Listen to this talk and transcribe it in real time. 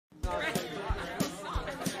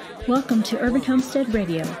Welcome to Urban Homestead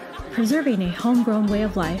Radio, preserving a homegrown way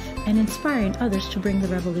of life and inspiring others to bring the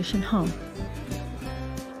revolution home.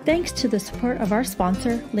 Thanks to the support of our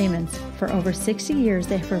sponsor, Lehman's. For over 60 years,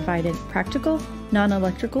 they have provided practical,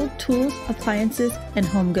 non-electrical tools, appliances, and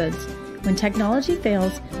home goods. When technology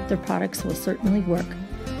fails, their products will certainly work.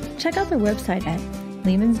 Check out their website at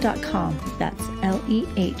lehmans.com. That's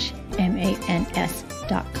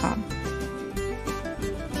LEHMANS.com.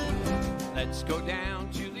 Let's go down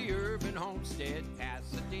to the Urban Homestead,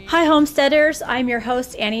 Pasadena. Hi, Homesteaders. I'm your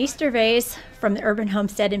host, Anais Dervaes from the Urban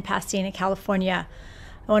Homestead in Pasadena, California.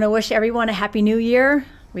 I want to wish everyone a Happy New Year.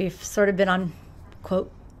 We've sort of been on,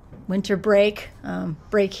 quote, winter break.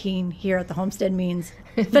 Breaking here at the homestead means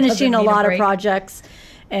finishing a lot of projects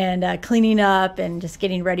and cleaning up and just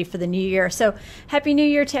getting ready for the new year. So Happy New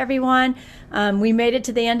Year to everyone. We made it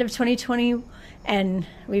to the end of 2020 and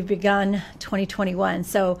we've begun 2021.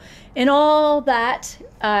 So in all that,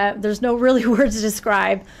 there's no really words to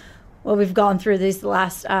describe what we've gone through this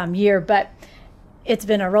last year, but it's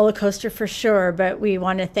been a roller coaster for sure. But we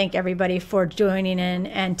want to thank everybody for joining in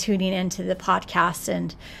and tuning into the podcast,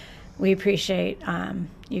 and we appreciate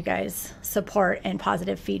you guys' support and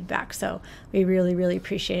positive feedback. So we really, really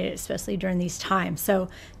appreciate it, especially during these times. So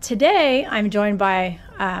today I'm joined by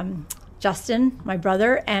Justin, my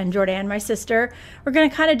brother, and Jordanne, my sister. We're going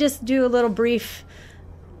to kind of just do a little brief,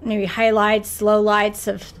 maybe highlights, lowlights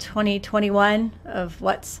of 2021, of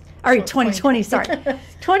what's, or 2020, sorry.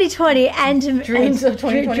 2020 and Dreams of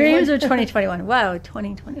 2021. Dreams of 2021. Wow,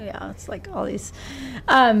 2020. Yeah, it's like all these.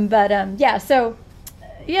 So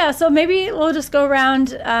maybe we'll just go around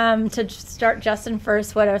to start Justin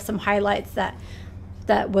first. What are some highlights that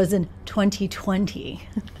was in 2020?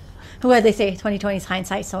 What they say, 2020 is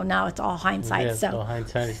hindsight, so now it's all hindsight. Yeah, so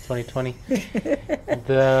hindsight is 2020. So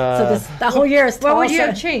the whole year is what would you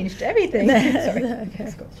have changed? Everything. Sorry. Okay. I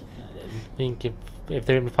think if they've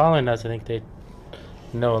been following us, I think they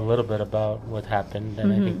know a little bit about what happened.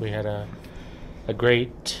 And I think we had a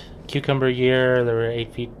great cucumber year. They were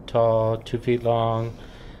 8 feet tall, 2 feet long.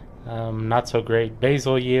 Not so great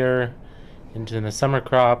basil year into the summer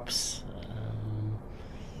crops.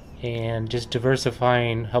 And just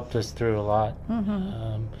diversifying helped us through a lot.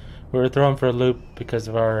 We were thrown for a loop because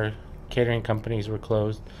of our catering companies were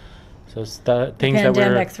closed. So things that were...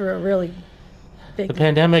 Pandemic threw a really big... The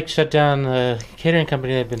pandemic shut down the catering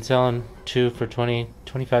company they've been selling to for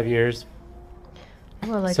 25 years.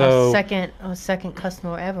 Well, like So- our second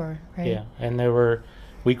customer ever, right? Yeah, and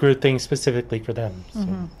we grew things specifically for them.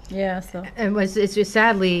 So. Yeah, so... It's just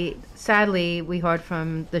sadly we heard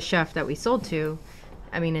from the chef that we sold to.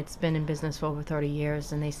 I mean, it's been in business for over 30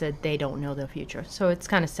 years, and they said they don't know their future. So it's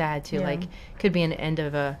kind of sad to could be an end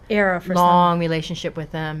of a era for long relationship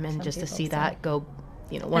with them, and some just to people see say. that go,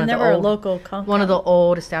 and they were a local company. one of the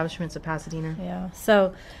old establishments of Pasadena. Yeah.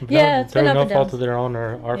 So it's There been was up no and down. fault of their own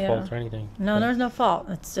or our Yeah. fault or anything. No, there's no fault.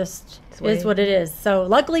 It's just It's is what it is. So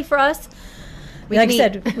luckily for us, We like I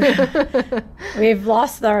can said, we've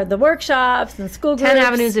lost the workshops and school groups. 10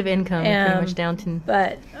 avenues of income, pretty and- much down to...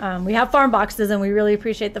 But we have farm boxes, and we really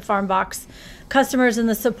appreciate the farm box customers and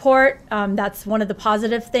the support. That's one of the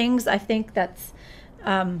positive things I think that's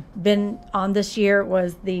been on this year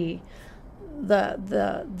was the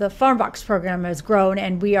farm box program has grown,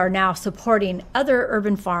 and we are now supporting other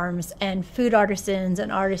urban farms and food artisans,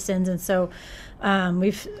 and so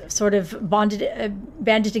we've sort of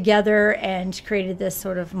banded together and created this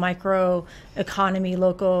sort of micro economy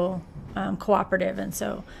local cooperative, and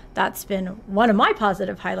so that's been one of my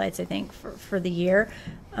positive highlights, I think, for the year.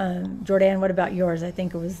 Jordanne, what about yours? I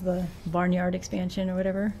think it was the barnyard expansion or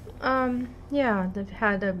whatever. Yeah, they've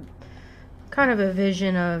had a kind of a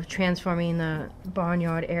vision of transforming the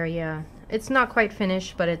barnyard area. It's not quite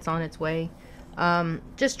finished, but it's on its way.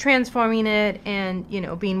 Just transforming it and,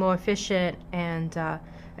 being more efficient and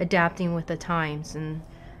adapting with the times. And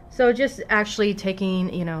so just actually taking,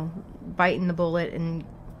 biting the bullet and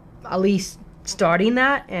at least starting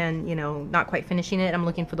that and, not quite finishing it. I'm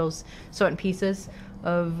looking for those certain pieces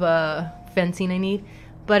of fencing I need.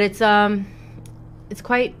 But it's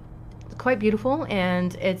quite beautiful,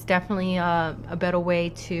 and it's definitely a better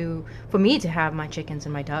way for me to have my chickens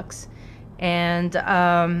and my ducks. And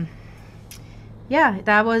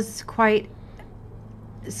that was quite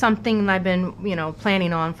something I've been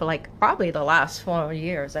planning on for probably the last 4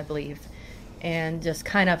 years, I believe, and just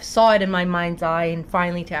kind of saw it in my mind's eye, and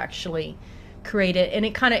finally to actually create it. And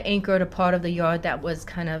it kind of anchored a part of the yard that was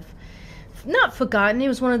kind of not forgotten. It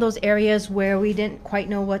was one of those areas where we didn't quite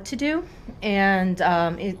know what to do, and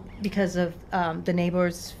because of the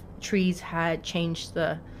neighbors' trees had changed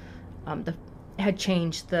the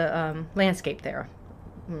landscape there.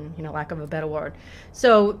 lack of a better word.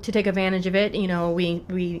 So to take advantage of it,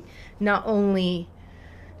 we not only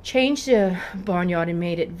changed the barnyard and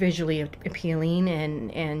made it visually appealing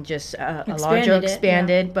and just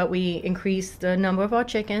expanded, but we increased the number of our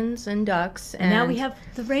chickens and ducks. And now we have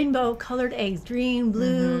the rainbow colored eggs, green,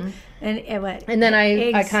 blue, and what? And then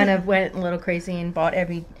I kind of went a little crazy and bought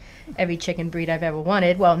every chicken breed I've ever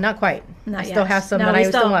wanted. Well, not quite. I still have some that I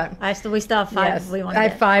still want. We still have 5. Yes, we want I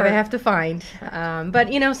have 5 I have to find. But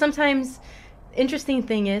sometimes, interesting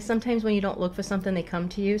thing is sometimes when you don't look for something, they come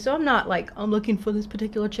to you. So I'm not like, I'm looking for this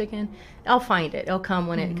particular chicken. I'll find it. It'll come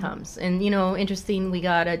when it comes. And interesting, we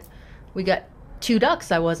got 2 ducks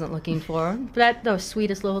I wasn't looking for. But they're the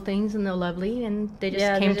sweetest little things, and they're lovely, and they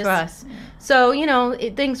just came to us. So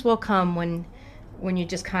things will come when you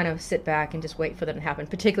just kind of sit back and just wait for them to happen,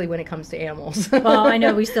 particularly when it comes to animals. Well, I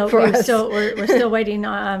know we're still waiting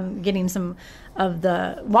on getting some of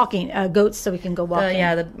the walking goats so we can go walking.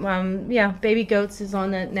 Baby goats is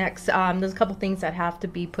on the next. There's a couple things that have to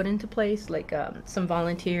be put into place, like some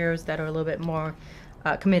volunteers that are a little bit more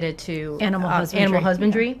committed to animal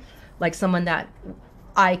husbandry. Like someone that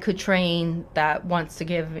I could train that wants to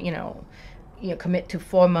give, commit to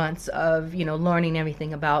 4 months of, learning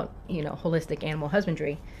everything about, holistic animal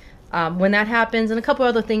husbandry. When that happens, and a couple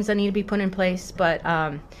other things that need to be put in place, but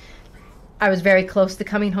I was very close to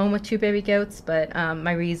coming home with 2 baby goats, but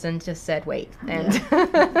my reason just said wait, and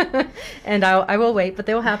and I will wait, but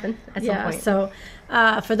they will happen at some point. So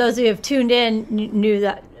for those of you who have tuned in, knew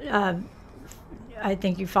that I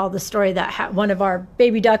think you followed the story that one of our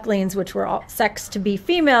baby ducklings, which were all sexed to be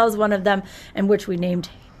females, one of them, and which we named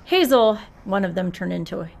Hazel, one of them turned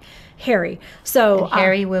into Harry. So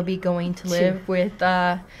Harry will be going to live with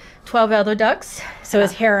 12 other ducks. So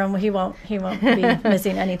his harem, he won't be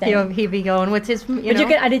missing anything. He'll be going with his.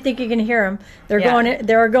 I didn't think you can hear him.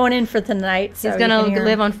 They're going in for tonight. So he's gonna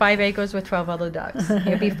live on 5 acres with 12 other ducks.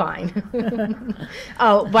 He'll be fine.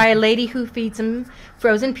 By a lady who feeds him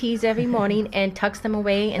frozen peas every morning and tucks them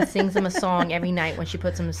away and sings them a song every night when she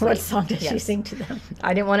puts them to sleep. What song did she sing to them?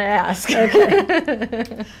 I didn't want to ask.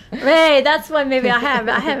 Okay. Ray, that's one maybe I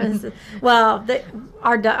haven't. Well,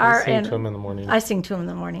 I sing to him in the morning. I sing to him in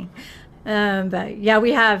the morning. But yeah,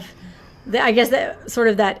 we have, I guess that sort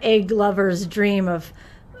of that egg lover's dream of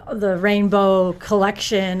the rainbow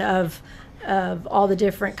collection of all the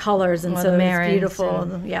different colors, and so it's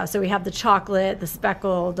beautiful. Yeah, so we have the chocolate, the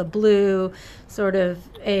speckle, the blue, sort of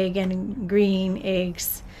egg and green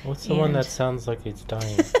eggs. What's the one that sounds like it's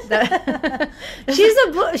dying?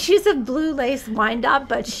 She's a blue lace Wyandotte,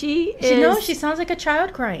 but she sounds like a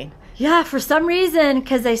child crying. Yeah, for some reason,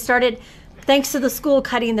 because they started, thanks to the school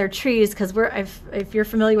cutting their trees, because if you're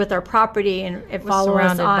familiar with our property and follow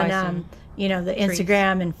us on the trees.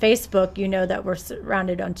 Instagram and Facebook, that we're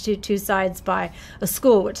surrounded on two sides by a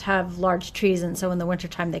school which have large trees, and so in the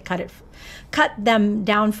wintertime they cut them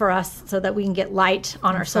down for us so that we can get light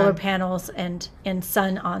on our solar panels and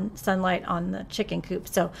sunlight on the chicken coop.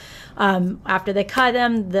 So after they cut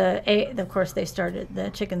them, the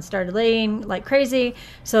chickens started laying like crazy.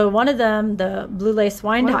 So one of them, the blue lace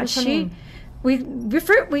Wyandotte, we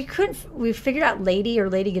figured out Lady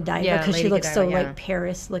Godiva because she looks so like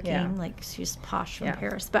Paris looking, like she's posh from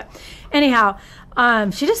Paris. But anyhow,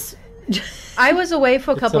 she just. I was away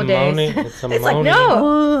for a couple of days. It's like,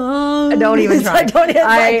 no, don't even try.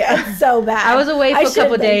 It's so bad. I was away for a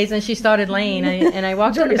couple of days, and she started laying, and I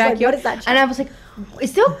walked in the backyard, and I was like,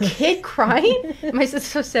 is there a kid crying? My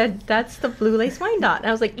sister said, that's the blue lace Wyandotte. And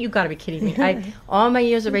I was like, you got to be kidding me. All my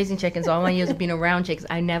years of raising chickens, all my years of being around chickens,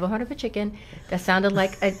 I never heard of a chicken that sounded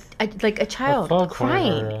like a child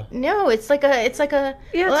crying. No, it's like a.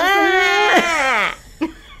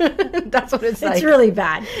 That's what it's like. It's really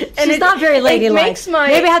bad. She's not very ladylike.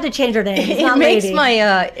 Maybe I have to change her name. It makes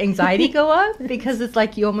my anxiety go up because it's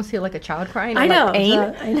like you almost feel like a child crying. I know. Like pain.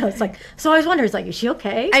 I know. It's like, so I always wonder, is she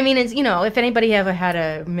okay? I mean, it's if anybody ever had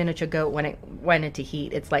a miniature goat when it went into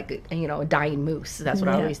heat, it's like a dying moose. That's what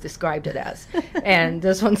I always described it as. And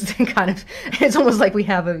this one's it's almost like we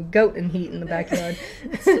have a goat in heat in the backyard.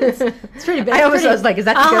 It's pretty bad. I was like, is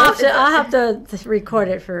that the goat? I'll have to record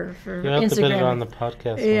it for Instagram. You'll have to put it on the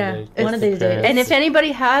podcast. Yeah, one of these days. And if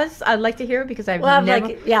anybody has, I'd like to hear it because I've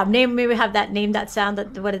never. Maybe have that name that sound.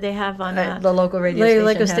 What did they have on the local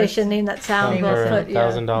radio station? Name that sound. We'll put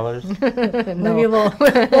 $1,000. Maybe we'll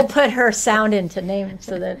put her sound into name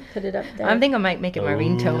so that put it up there. I think I might make it my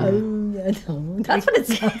ringtone. That's what it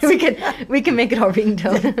sounds. we can make it our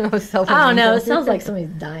ringtone. I don't know. It sounds like somebody's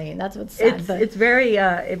dying. That's what's sad. It's very.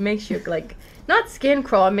 It makes you like. not skin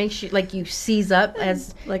crawl. It makes you like you seize up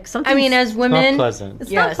as like something. I mean, as It's women, not pleasant. it's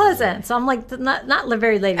yes. not pleasant. So I'm like not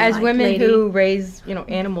very lady. as women who raise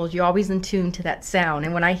animals, you're always in tune to that sound.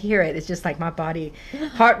 And when I hear it, it's just like my body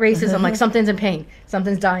heart races. I'm like something's in pain,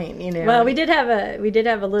 something's dying. Well, we did have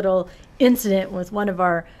a little incident with one of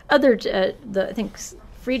our other I think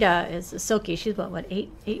Frida is Silky. She's what 8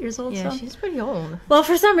 years old. Yeah, so? she's pretty old. Well,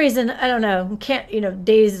 for some reason, I don't know. Can't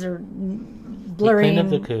days are blurring.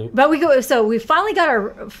 cleaned up the coop. But we finally got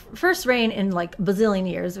our first rain in like a bazillion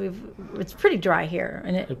years. It's pretty dry here,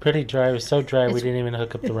 and It's pretty dry. It was so dry we didn't even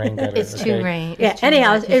hook up the rain gutter. It's too rain. yeah. It's too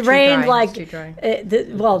Anyhow, dry. it It's too rained dry. like It's too dry.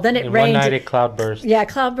 then it And rained. one night it cloudburst. Yeah,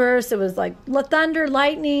 cloudburst. It was like thunder,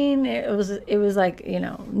 lightning. It was like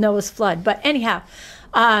Noah's flood. But anyhow,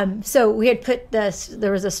 so we had put this.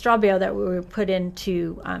 There was a straw bale that we would put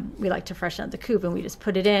into. We like to freshen up the coop, and we just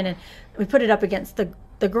put it in, and we put it up against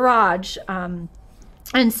the garage.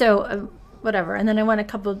 And so whatever. And then I went a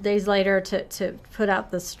couple of days later to put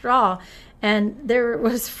out the straw. And there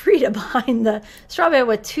was Frida behind the straw bale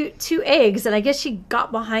with two eggs, and I guess she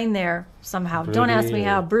got behind there somehow. Don't ask me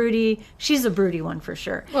how. Broody. She's a broody one for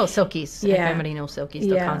sure. Well, silkies. Yeah. Everybody knows silkies.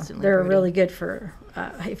 They're constantly they're brooding. really good for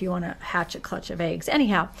if you want to hatch a clutch of eggs.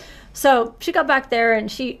 Anyhow, so she got back there and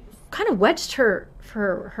she kind of wedged her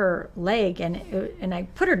leg, and I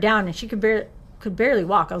put her down, and she could barely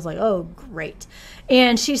walk. I was like, oh, great.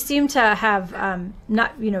 And she seemed to have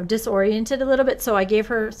not, disoriented a little bit. So I gave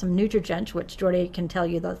her some Nutrigent, which Jordan can tell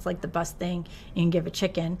you that's like the best thing you can give a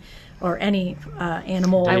chicken or any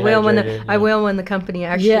animal. I will when the company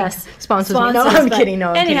actually sponsors me. No, Sponsors, I'm but kidding.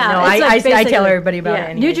 No, I'm anyhow, kidding. No, it's like I tell basically- everybody about it.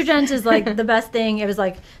 Anyways. Nutrigent is like the best thing. It was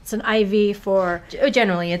like it's an IV for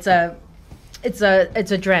Generally, it's a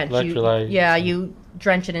drench. Electrolytes. You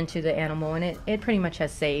drench it into the animal, and it pretty much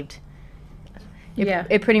has saved. Yeah.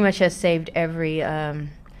 It pretty much has saved every,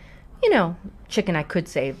 chicken I could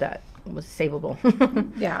save that was savable.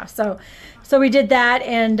 yeah. So we did that,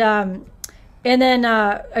 and then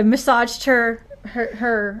I massaged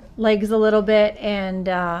her legs a little bit,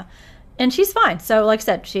 and she's fine. So like I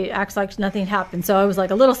said, she acts like nothing happened. So I was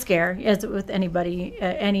like a little scared, as with anybody,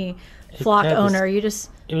 any flock owner. It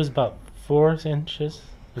was about 4 inches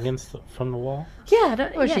from the wall.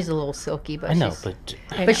 Yeah. Well, she's a little silky, but I know, she's-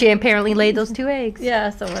 but she apparently laid those 2 eggs. Yeah.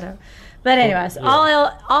 So whatever. But anyways,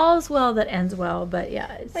 all's well that ends well. But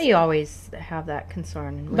yeah. But you always have that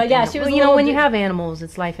concern. But yeah, she was a when little you have animals,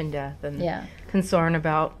 it's life and death, and concern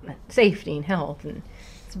about safety and health, and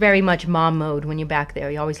it's very much mom mode when you're back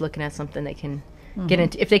there. You're always looking at something they can get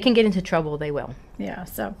into. If they can get into trouble, they will. Yeah.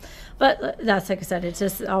 So, but that's like I said, it's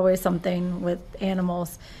just always something with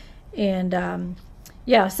animals, and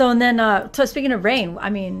yeah. So and then so speaking of rain,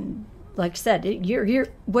 I mean, like I said, you're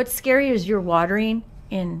what's scary is you're watering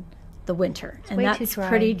in the winter, and way that's too dry.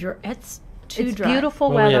 pretty dry. It's too dry. Beautiful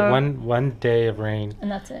well, we weather. had one day of rain, and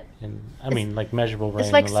that's it. and I mean like measurable rain.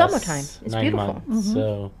 it's like in the last summertime. It's 9 beautiful. months.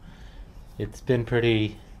 So it's been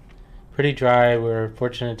pretty dry. We're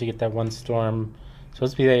fortunate to get that one storm.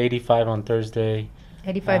 Supposed to be at 85 on Thursday.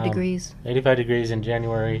 85 degrees. 85 degrees in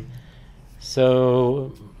January.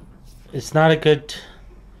 So it's not a good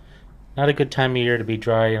time of year to be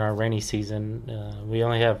dry in our rainy season. We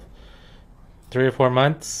only have 3 or 4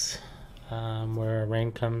 months where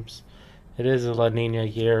rain comes. It is a La Nina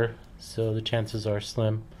year, so the chances are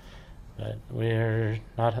slim. But we're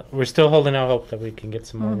still holding out hope that we can get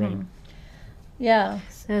some more rain. Yeah.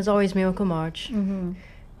 There's always Miracle March and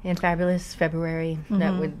Fabulous February.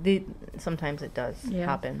 That sometimes it does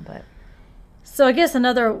happen, but So I guess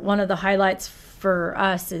another one of the highlights for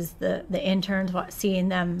us is the interns, seeing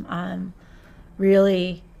them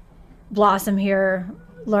really blossom here,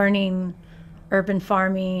 learning urban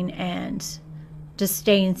farming and just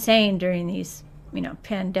staying sane during these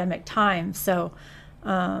pandemic times. So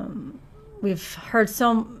we've heard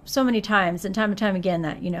so many times and time again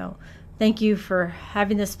that thank you for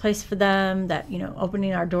having this place for them, that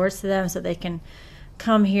opening our doors to them so they can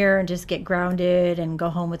come here and just get grounded and go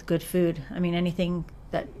home with good food. I mean, anything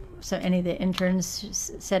that any of the interns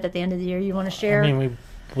said at the end of the year you want to share? I mean,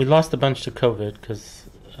 we lost a bunch to COVID because.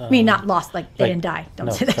 I mean, not lost, like they didn't die.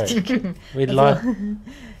 Don't say that. Sorry. We lost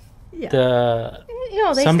they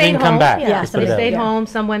some stayed didn't home. come back. Yeah, let's some put it that stayed way. home.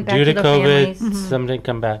 Some went back Due to to their COVID, families. some didn't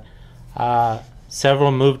come back.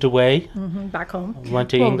 Several moved away. Back home. Went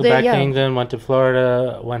to Well, to England. Went to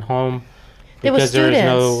Florida. Went home. There were because students.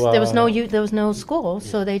 There was no school,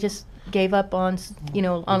 so they just gave up on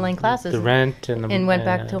online classes. the rent and went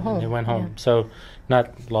back to home. They went home. Yeah. So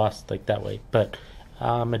not lost like that way, but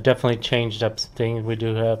it definitely changed up some things. We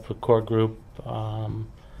do have a core group.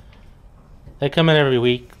 They come in every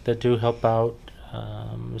week that do help out.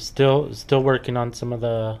 Still working on some of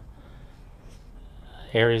the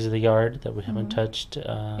areas of the yard that we haven't touched.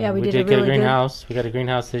 Yeah, we did get really a greenhouse. We got a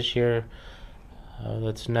greenhouse this year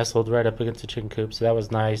that's nestled right up against the chicken coop, so that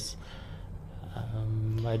was nice.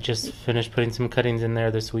 I just finished putting some cuttings in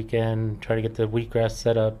there this weekend, try to get the wheatgrass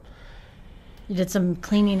set up. You did some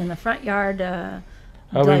cleaning in the front yard.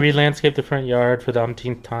 We re-landscaped the front yard for the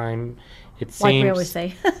umpteenth time. It seems, like we always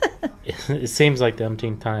say. it seems like the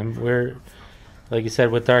umpteenth time. We're, like you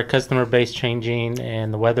said, with our customer base changing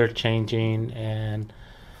and the weather changing and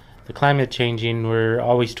the climate changing, we're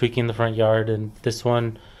always tweaking the front yard. And this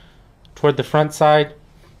one, toward the front side,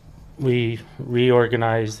 we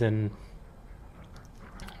reorganized and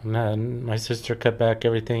my sister cut back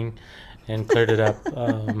everything and cleared it up.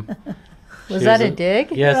 Was that a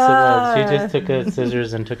dig? Yes, it was. She just took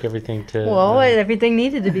scissors and took everything to... Well, everything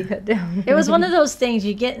needed to be cut down. It was one of those things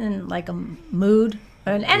you get in like a mood.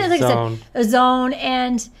 And like I said, a zone,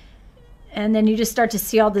 and then you just start to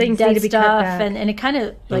see all the Things dead need to be cut stuff, back. and it kind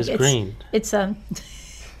of like was green. It's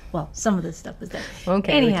well, some of this stuff was there.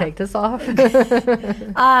 Okay, Anyhow. we take this off.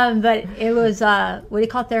 But it was what do you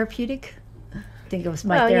call it, therapeutic? I think it was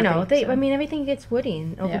my therapy. I mean, everything gets woody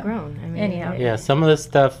and overgrown. I mean, Anyhow. Yeah, some of this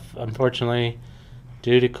stuff, unfortunately,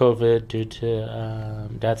 due to COVID, due to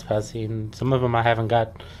Dad's passing, some of them I haven't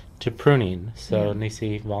got to pruning. So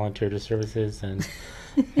Nisi volunteered her services and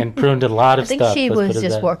pruned a lot of I think stuff. she let's put was it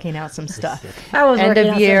just that. working out some stuff. I was End working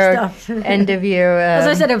of on year, some stuff. end of year. As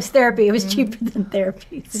I said, it was therapy. It was cheaper than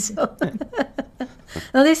therapy. So.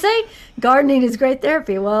 Well, they say gardening is great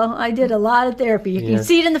therapy. Well, I did a lot of therapy. You can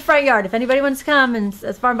see it in the front yard. If anybody wants to come, and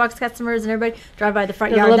as Farm Box customers and everybody, drive by the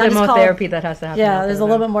front There's yard. a little That bit is more called- therapy that has to happen. Yeah, out there's a there,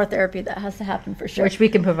 little bit more therapy that has to happen for sure. which we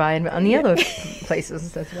can provide on the other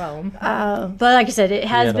places as well. But like I said, it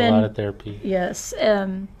has We had been a lot of therapy. Yes,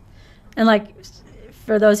 and like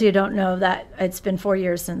for those of you who don't know, that it's been 4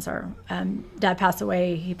 years since our dad passed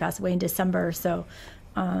away. He passed away in December, so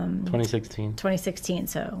 2016. 2016.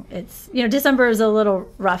 So it's December is a little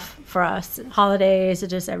rough for us. Holidays,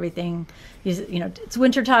 just everything. It's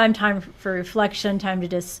wintertime, time for reflection, time to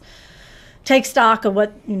just take stock of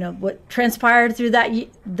what transpired through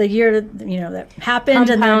the year that happened,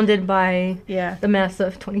 Compounded by Yeah. the mess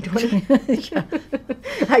of 2020. Yeah.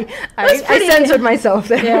 I censored myself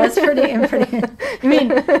there. Yeah, it's pretty. You mean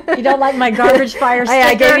you don't like my garbage fire sticker?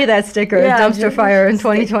 I gave you that sticker, Yeah, dumpster fire in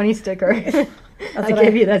 2020 sticker. I what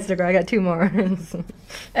gave you that sticker. I got 2 more.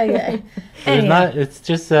 Okay. It's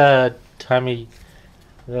just a time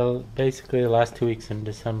basically the last 2 weeks in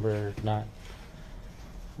December,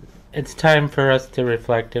 it's time for us to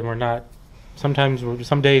reflect, and some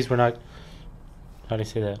days we're not, how do you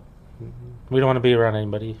say that? We don't want to be around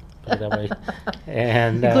anybody, put it that way.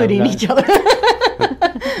 And, Including each other.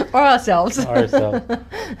 Or ourselves. But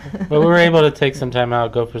we were able to take some time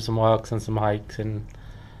out, go for some walks and some hikes, and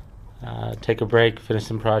take a break, finish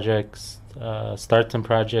some projects, start some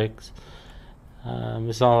projects.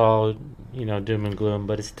 It's not all doom and gloom,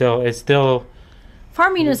 but it's still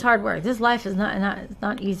Farming is hard work. This life is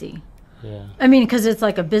not easy. Yeah. I mean, because it's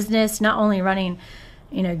like a business, not only running,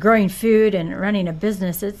 growing food and running a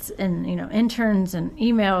business. It's interns and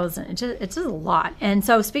emails, and it's just a lot. And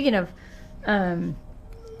so, speaking of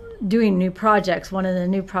doing new projects, one of the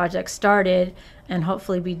new projects started and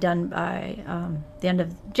hopefully be done by the end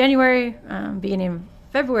of January, beginning of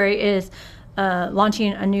February, is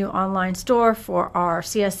launching a new online store for our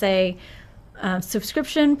CSA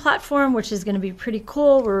subscription platform, which is going to be pretty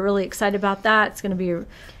cool. We're really excited about that. It's going to be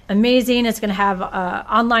amazing. It's going to have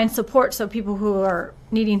online support, so people who are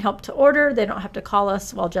needing help to order, they don't have to call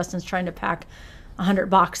us while Justin's trying to pack 100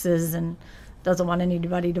 boxes and doesn't want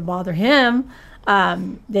anybody to bother him.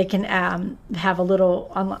 They can have a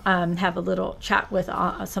little chat with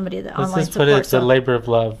somebody at the online support. It's a labor of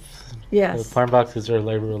love. Yes. The farm boxes are a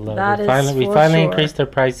labor of love. That We finally increased their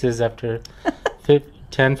prices after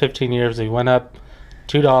 10, 15 years. We went up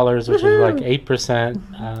 $2, which is like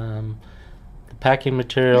 8%. The packing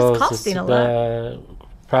materials, It's costing a the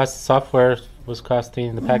process software was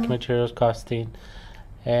costing, the packing materials costing,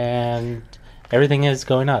 and everything is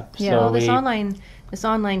going up. Yeah. So Well, this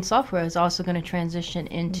online software is also going to transition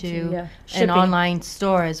into an shipping. online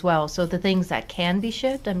store as well. So the things that can be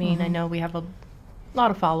shipped, I mean, I know we have a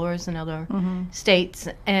lot of followers in other states,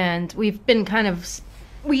 and we've been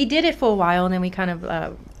we did it for a while, and then we kind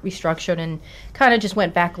of restructured and kind of just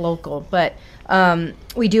went back local. But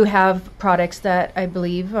we do have products that I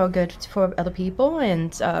believe are good for other people,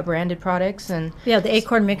 and branded products, and Yeah, the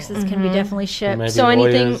acorn mixes can be definitely shipped. Maybe so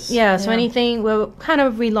anything, Oyas. so anything, we're kind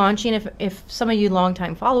of relaunching. If some of you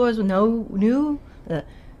longtime followers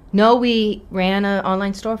No, we ran an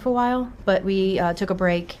online store for a while, but we took a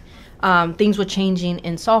break. Things were changing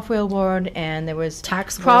in software world, and there was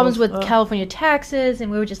Tax problems world. with California taxes,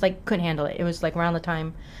 and we were just like couldn't handle it. It was like around the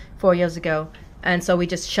time 4 years ago, and so we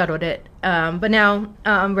just shuttled it. But now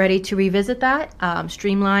I'm ready to revisit that,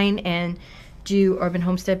 streamline, and do Urban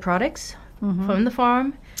Homestead products from the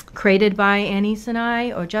farm, created by Anais and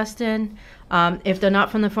I or Justin. If they're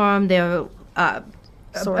not from the farm, they're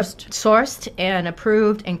sourced and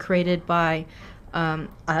approved and created by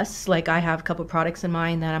us. Like I have a couple products in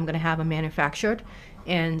mind that I'm going to have them manufactured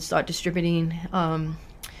and start distributing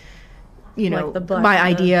Like my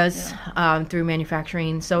ideas through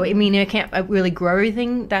manufacturing. So I mean, I can't really grow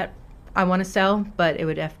everything that I want to sell, but it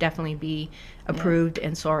would definitely be approved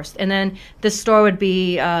and sourced. And then this store would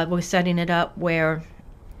be we're setting it up where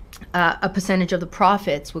a percentage of the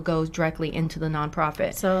profits will go directly into the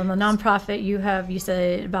nonprofit. So in the nonprofit, you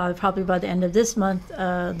said probably by the end of this month,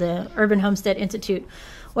 the Urban Homestead Institute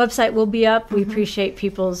website will be up. We appreciate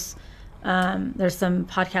people's. There's some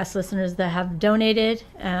podcast listeners that have donated,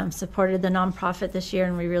 supported the nonprofit this year,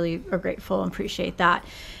 and we really are grateful and appreciate that.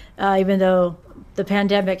 Even though the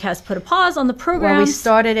pandemic has put a pause on the program. Well, we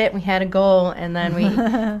started it, we had a goal, and then we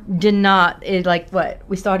did not.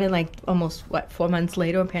 We started like almost 4 months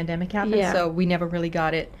later, a pandemic happened, so we never really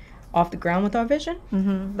got it off the ground with our vision.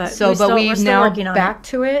 But we're now working on back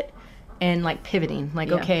to it and like pivoting.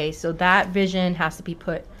 Okay, so that vision has to be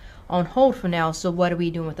put on hold for now. So what are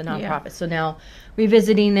we doing with the nonprofit? So now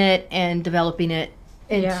revisiting it and developing it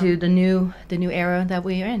into the new era that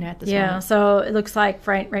we are in at this moment. So it looks like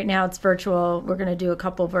right now it's virtual. We're going to do a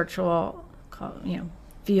couple virtual,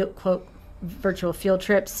 virtual field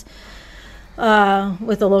trips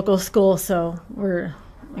with a local school. So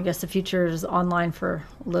I guess the future is online for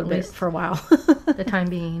a little bit, for a while. The time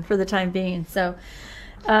being. For the time being. So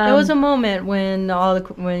there was a moment when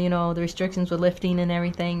the restrictions were lifting and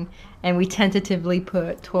everything, and we tentatively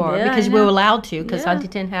put tour because we were allowed to, because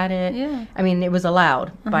Huntington had it. Yeah. I mean, it was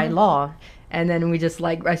allowed by law, and then we just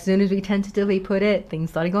as soon as we tentatively put it, things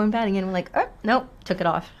started going bad again. We're like, oh, nope, took it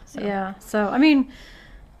off. So. Yeah. So I mean,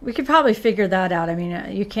 we could probably figure that out. I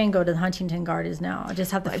mean, you can go to the Huntington Gardens now. I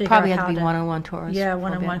just have to figure out how to. Probably have to be one-on-one tours. Yeah,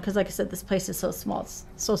 one-on-one, because like I said, this place is so small.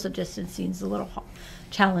 Social distancing is a little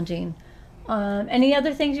challenging. Any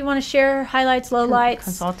other things you want to share? Highlights, lowlights,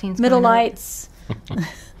 consulting's middle lights.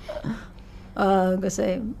 I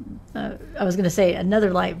was gonna say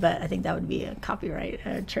another light, but I think that would be a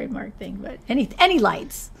copyright trademark thing. But any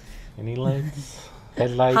lights? Any lights?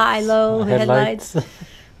 Headlights? High, low, headlights.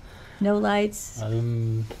 No lights.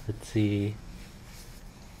 Let's see.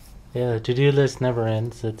 Yeah, the to-do list never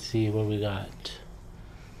ends. Let's see what we got.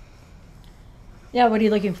 Yeah, what are you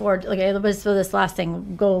looking forward to? Okay, let's for this last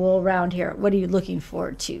thing, go a little round here. What are you looking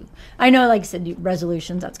forward to? I know, like I said,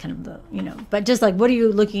 resolutions, that's kind of the, but just like, what are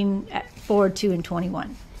you looking forward to in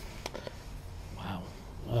 21?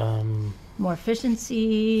 Wow. More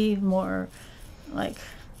efficiency, more like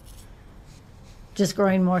just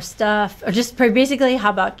growing more stuff, or just basically, how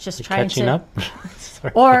about just trying catching to... up?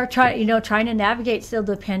 Or trying to navigate still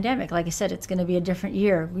the pandemic. Like I said, it's going to be a different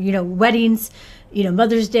year. Weddings,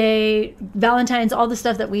 Mother's Day, Valentine's, all the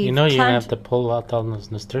stuff that we you're going to have to pull out all those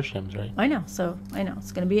nasturtiums, right? I know. So I know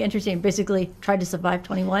it's going to be interesting. Basically, try to survive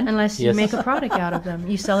 21. Unless you make a product out of them,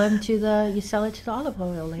 you sell it to the olive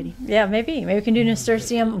oil lady. Yeah, maybe we can do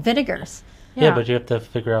nasturtium vinegars. Yeah, but you have to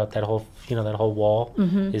figure out that whole that whole wall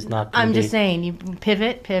is not. I'm just saying, you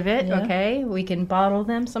pivot. Yeah. Okay, we can bottle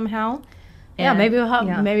them somehow. Yeah, maybe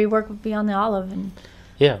maybe work beyond the olive and.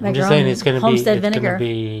 Yeah, I'm just saying it's going to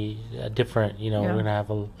be different. We're going to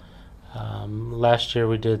have last year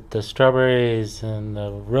we did the strawberries and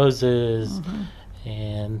the roses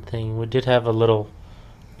and thing. We did have a little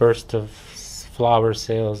burst of flower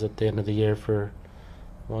sales at the end of the year for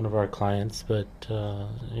one of our clients, but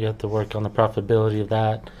you have to work on the profitability of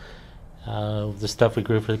that. The stuff we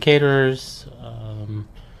grew for the caterers.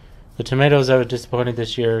 The tomatoes, I was disappointed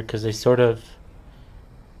this year because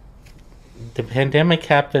the pandemic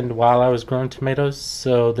happened while I was growing tomatoes,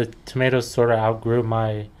 so the tomatoes sort of outgrew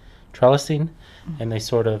my trellising, and they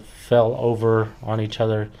sort of fell over on each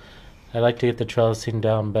other. I like to get the trellising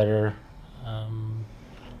down better. I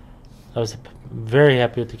was very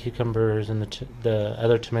happy with the cucumbers and the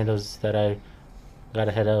other tomatoes that I got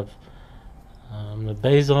ahead of. The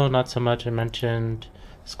basil, not so much. I mentioned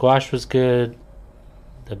squash was good.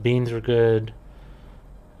 The beans were good.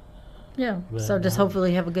 Yeah, but, so just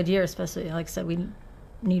hopefully have a good year, especially, like I said, we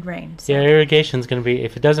need rain. So. Yeah, irrigation's going to be,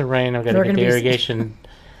 if it doesn't rain, I've got to get the irrigation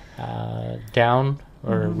down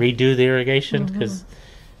or redo the irrigation,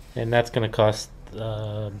 and that's going to cost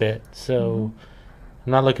a bit. So I'm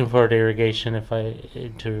I'm not looking forward to irrigation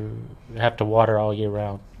to have to water all year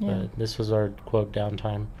round. Yeah. But this was our quote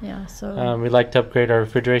downtime. Yeah. So We'd like to upgrade our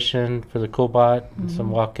refrigeration for the CoolBot, and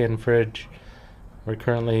some walk-in fridge. We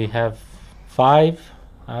currently have 5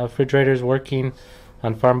 refrigerators working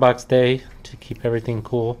on Farm Box Day to keep everything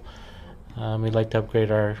cool. We'd like to upgrade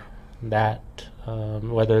that,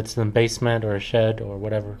 whether it's in the basement or a shed or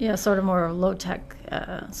whatever. yeah, sort of more low tech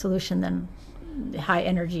solution than high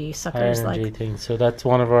energy High suckers energy like. things. So that's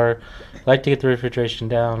one of our. Like to get the refrigeration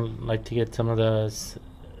down. Like to get some of the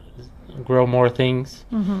grow more things.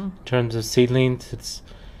 In terms of seedlings, it's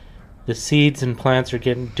the seeds and plants are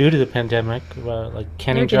getting, due to the pandemic, like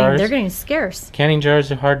canning jars. They're getting scarce. Canning jars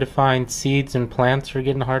are hard to find. Seeds and plants are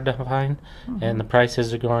getting hard to find, and the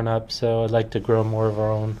prices are going up. So I'd like to grow more of our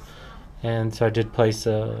own, and so I did place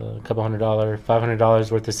a couple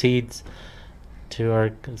 $500 worth of seeds to a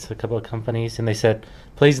couple of companies, and they said,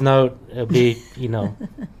 please note, it'll be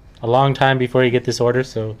a long time before you get this order,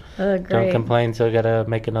 so don't Great. complain. So I gotta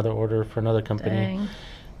make another order for another company. Dang.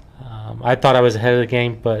 I thought I was ahead of the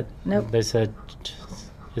game, but Nope. they said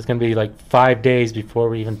it's going to be like 5 days before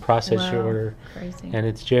we even process your Wow. order, Crazy. and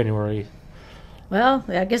it's January. Well,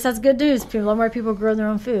 I guess that's good news. A lot more people grow their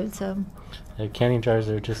own food. So, The canning jars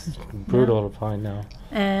are just brutal to find now.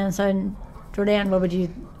 and so, Jordanne, what would you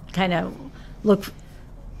kind of look?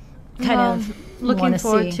 Looking wanna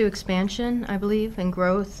forward see? to expansion, I believe, and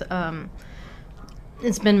growth.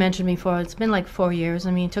 It's been mentioned before. It's been like 4 years.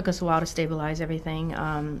 I mean, it took us a while to stabilize everything.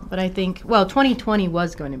 But I think, 2020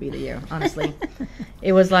 was going to be the year, honestly.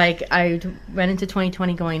 It was like I went into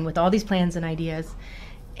 2020 going with all these plans and ideas,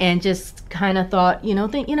 and just kind of thought,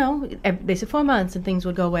 they said 4 months and things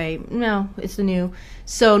would go away. No, it's the new.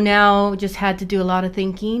 So now just had to do a lot of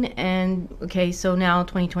thinking. And okay, so now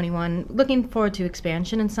 2021, looking forward to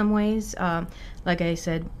expansion in some ways. Like I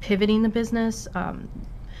said, pivoting the business.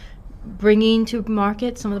 Bringing to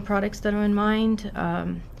market some of the products that are in mind,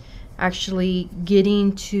 actually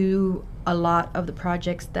getting to a lot of the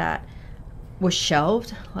projects that were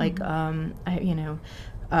shelved. Like, Dad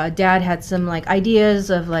had some ideas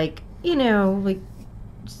of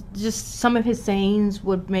just some of his sayings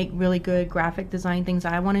would make really good graphic design things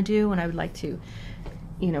I want to do, and I would like to,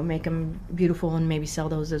 make them beautiful and maybe sell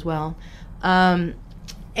those as well.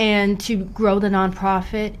 And to grow the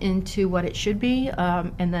nonprofit into what it should be,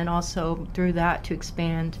 and then also through that to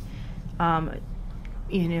expand,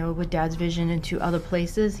 with Dad's vision into other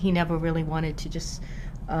places. He never really wanted to just.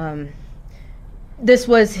 This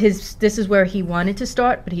is where he wanted to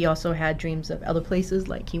start, but he also had dreams of other places.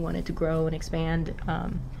 Like he wanted to grow and expand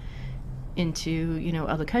into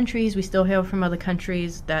other countries. We still hear from other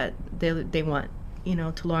countries that they want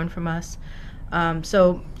to learn from us.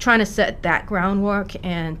 So trying to set that groundwork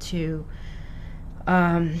and to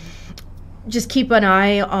just keep an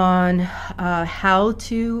eye on how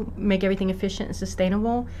to make everything efficient and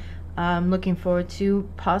sustainable. Looking forward to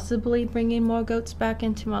possibly bringing more goats back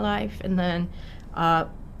into my life, and then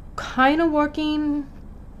kind of working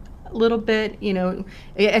a little bit,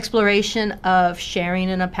 exploration of sharing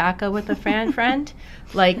an alpaca with a friend.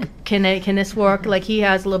 Like, can this work? Like, he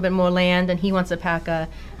has a little bit more land and he wants alpaca,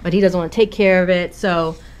 but he doesn't want to take care of it.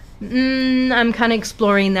 So I'm kind of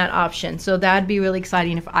exploring that option. So that'd be really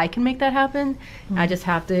exciting if I can make that happen. I just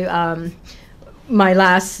have to, my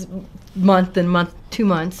last month and 2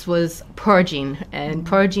 months was purging. And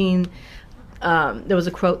purging, there was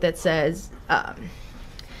a quote that says,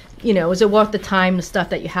 is it worth the time, the stuff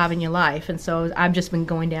that you have in your life? And so I've just been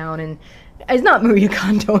going down, and it's not Maria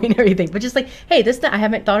Kondoing or anything, but just like, hey, I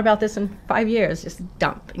haven't thought about this in 5 years, just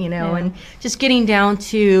dump, and just getting down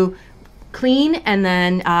to clean, and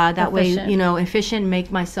then that Efficient. way, efficient,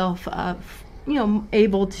 make myself,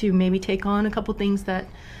 able to maybe take on a couple things that,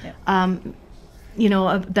 that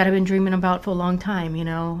I've been dreaming about for a long time,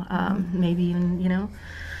 maybe even,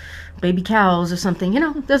 baby cows or something.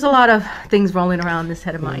 There's a lot of things rolling around this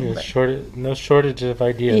head of mine. No shortage of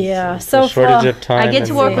ideas. Yeah, It's so a shortage of time. I get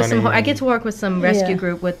to and work with money I get and- to work with some rescue Yeah.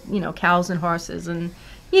 group with cows and horses, and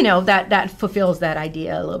that fulfills that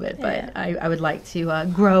idea a little bit. But Yeah. I would like to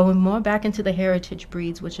grow more back into the heritage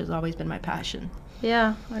breeds, which has always been my passion.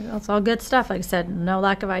 Yeah, that's all good stuff. Like I said, no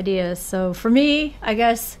lack of ideas. So for me, I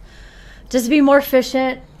guess, just be more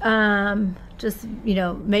efficient. Just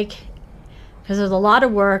make, because there's a lot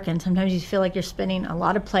of work, and sometimes you feel like you're spinning a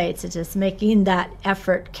lot of plates. It's just making that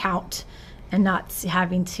effort count, and not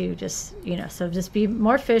having to just So just be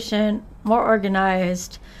more efficient, more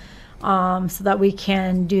organized, so that we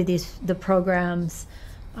can do the programs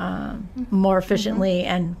more efficiently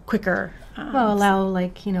and quicker. Well, allow,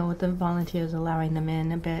 like, with the volunteers, allowing them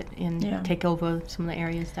in a bit and take over some of the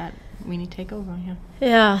areas that we need to take over,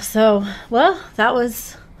 Yeah, so, well, that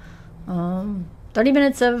was 30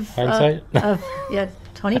 minutes of hindsight.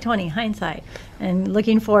 2020 hindsight and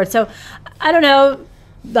looking forward. So I don't know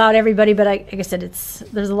about everybody, but like I said,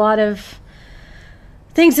 there's a lot of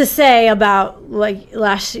things to say about like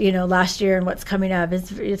last year and what's coming up.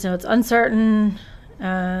 It's uncertain,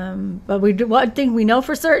 but one thing we know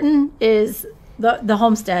for certain is the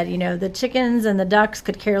homestead. The chickens and the ducks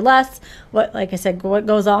could care less like I said, what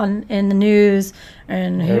goes on in the news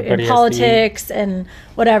and in politics and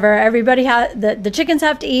whatever. Everybody the chickens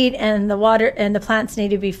have to eat, and the water and the plants need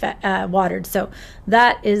to be watered. So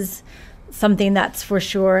that is something that's for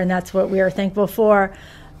sure, and that's what we are thankful for.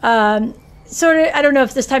 Sort of, I don't know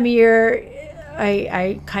if this time of year,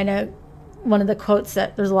 I kind of, one of the quotes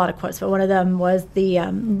there's a lot of quotes, but one of them was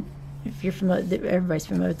if you're familiar, everybody's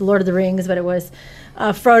familiar with the Lord of the Rings, but it was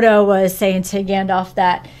Frodo was saying to Gandalf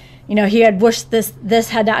that, he had wished this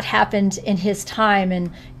had not happened in his time,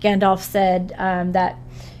 and Gandalf said that,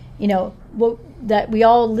 that we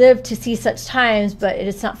all live to see such times, but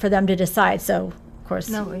it's not for them to decide. So, of course,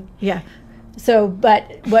 yeah. So,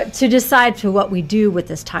 but to decide to what we do with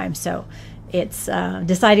this time. So, it's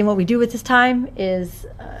deciding what we do with this time is,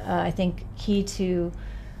 I think, key to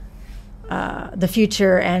the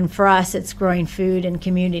future, and for us it's growing food and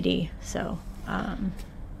community. So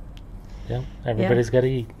everybody's got to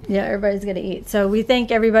eat. Everybody's got to eat. So we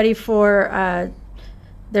thank everybody for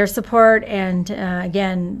their support and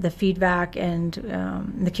again the feedback and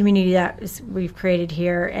the community that we've created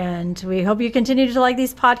here, and we hope you continue to like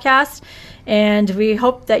these podcasts, and we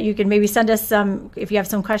hope that you can maybe send us if you have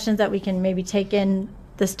some questions that we can maybe take in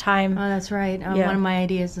this time. Oh, that's right. One of my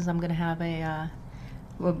ideas is I'm going to have a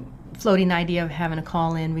floating idea of having a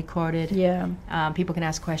call-in recorded. People can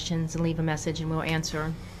ask questions and leave a message, and we'll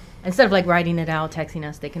answer. Instead of like writing it out, texting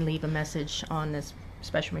us, they can leave a message on this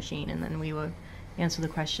special machine, and then we will answer the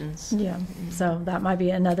questions. So that might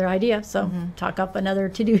be another idea. So talk up another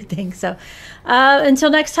to-do thing. So until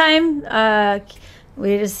next time,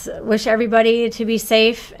 we just wish everybody to be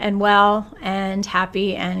safe and well and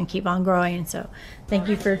happy and keep on growing. So thank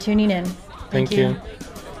you for tuning in. Thank you.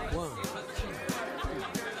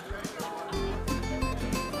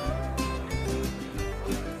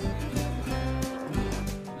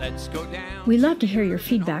 We love to hear your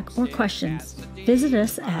feedback or questions. Visit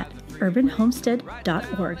us at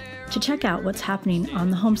urbanhomestead.org to check out what's happening on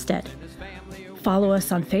the homestead. Follow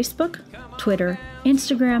us on Facebook, Twitter,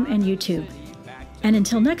 Instagram, and YouTube. And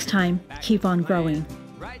until next time, keep on growing.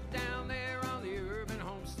 Right down there on the urban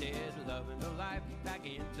homestead, loving the life back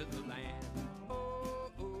into the land.